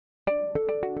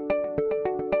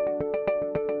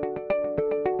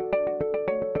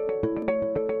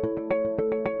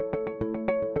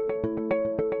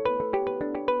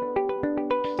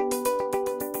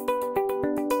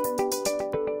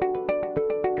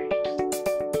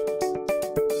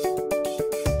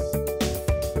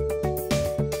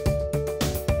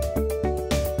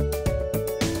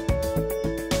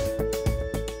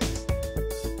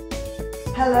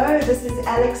Hello, this is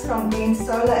Alex from Green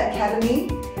Solar Academy.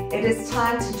 It is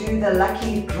time to do the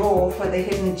lucky draw for the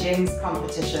Hidden Gems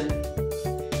competition.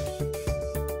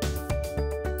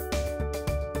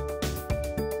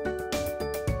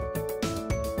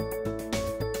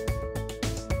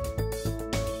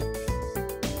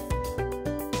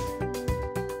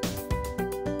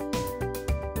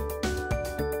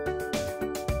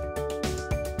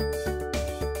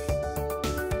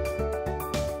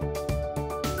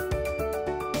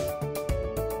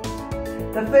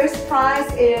 The first prize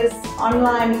is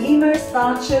online Immerse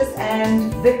vouchers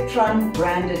and Victron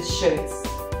branded shirts.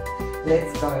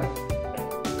 Let's go.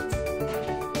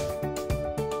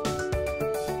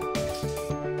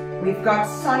 We've got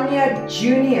Sonia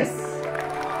Junius.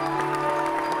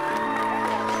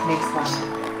 Next one.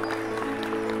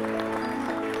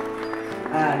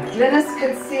 Glynis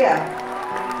Kitsia.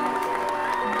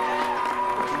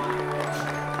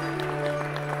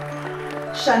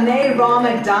 Shanae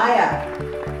Ramadaya.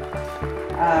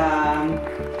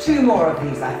 Two more of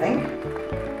these, I think.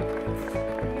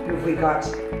 Who have we got?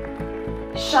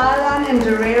 Shailan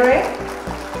Inderere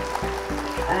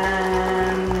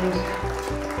and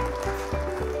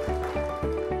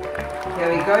here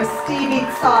we go, Stevie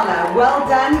Tsala. Well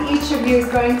done. Each of you is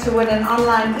going to win an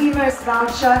online Immerse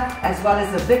voucher as well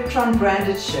as a Victron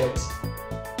branded shirt.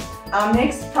 Our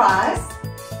next prize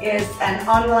is an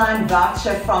online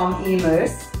voucher from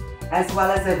Immerse as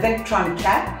well as a Victron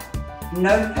cap,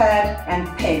 notepad and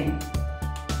pen.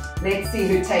 Let's see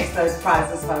who takes those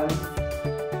prizes home.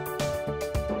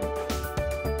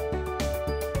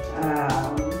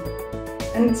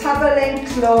 Ntabaleng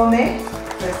Klome,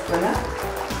 first winner.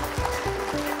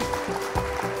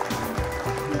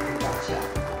 Gotcha.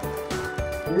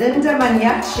 Linda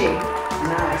Manyachi,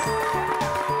 nice.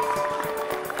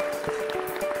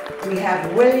 We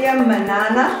have William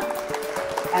Manana.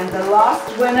 And the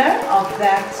last winner of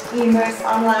that Immerse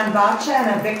online voucher and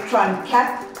a Victron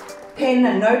cap, pen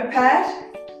and notepad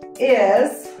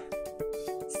is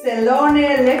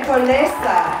Selone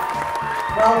Lepolesa.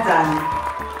 Well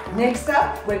done. Next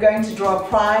up, we're going to draw a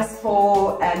prize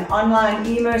for an online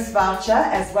Immerse voucher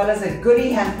as well as a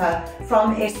goodie hamper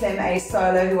from SMA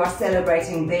Solar, who are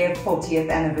celebrating their 40th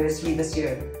anniversary this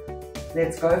year.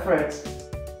 Let's go for it.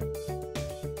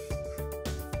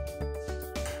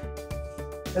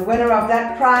 The winner of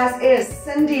that prize is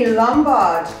Cindy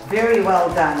Lombard. Very well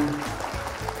done.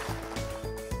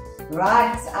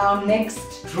 Right, our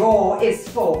next draw is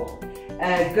for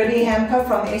a goodie hamper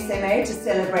from SMA to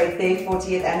celebrate their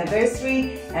 40th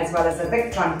anniversary, as well as a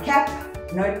Victron cap,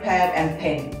 notepad and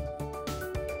pen.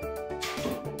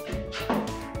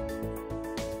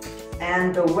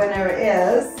 And the winner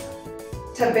is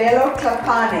Tabelo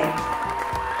Klapane.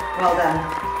 Well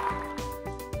done.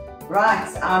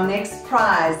 Right, our next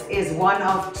prize is one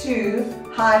of two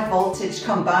high voltage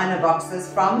combiner boxes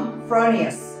from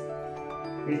Fronius.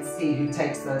 Let's see who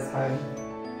takes those home.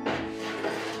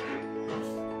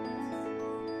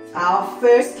 Our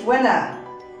first winner,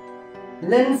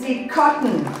 Lindsay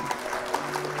Cotton.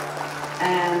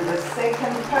 And the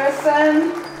second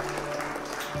person,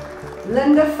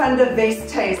 Linda van der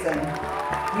Westhuizen.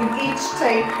 You each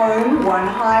take home one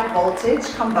high voltage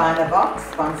combiner box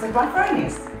sponsored by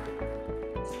Fronius.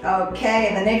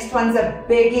 Okay, the next one's a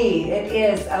biggie. It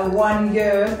is a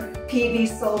 1-year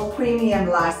PVSol premium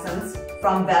license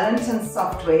from Valentin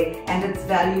Software, and it's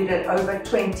valued at over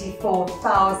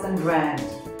 24,000 Rand.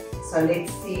 So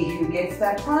let's see who gets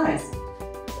that prize.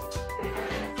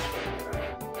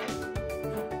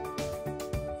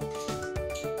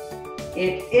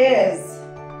 It is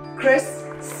Chris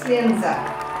Slienza.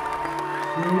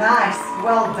 Nice,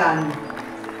 well done.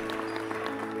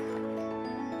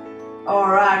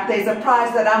 Alright, there's a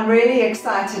prize that I'm really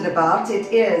excited about.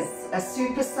 It is a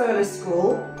Super Solar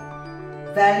School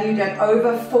valued at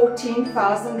over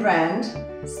 14,000 Rand,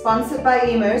 sponsored by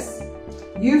Immerse.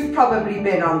 You've probably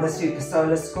been on the Super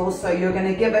Solar School, so you're going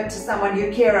to give it to someone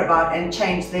you care about and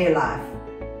change their life.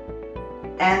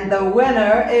 And the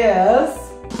winner is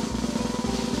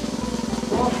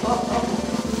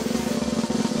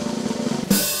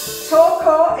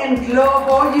Toko and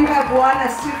Globo. You have won a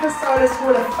Super Solar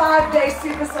School, a 5-day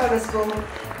Super Solar School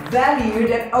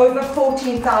valued at over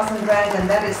 14,000 Rand, and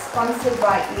that is sponsored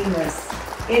by Immerse.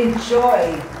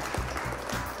 Enjoy.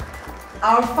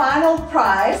 Our final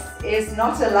prize is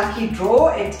not a lucky draw.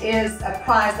 It is a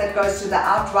prize that goes to the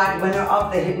outright winner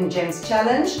of the Hidden Gems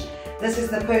Challenge. This is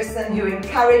the person who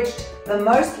encouraged the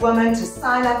most women to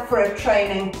sign up for a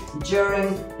training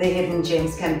during the Hidden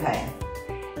Gems campaign.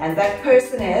 And that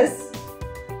person is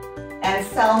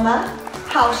Anselma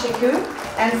Haushiku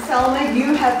And Selma,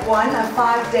 you have won a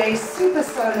 5-day Super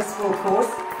Solar School course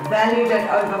valued at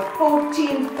over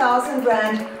 14,000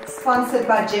 Rand, sponsored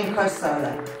by Genco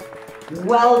Solar.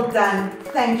 Well done.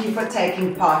 Thank you for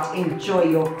taking part. Enjoy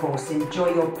your course.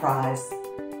 Enjoy your prize.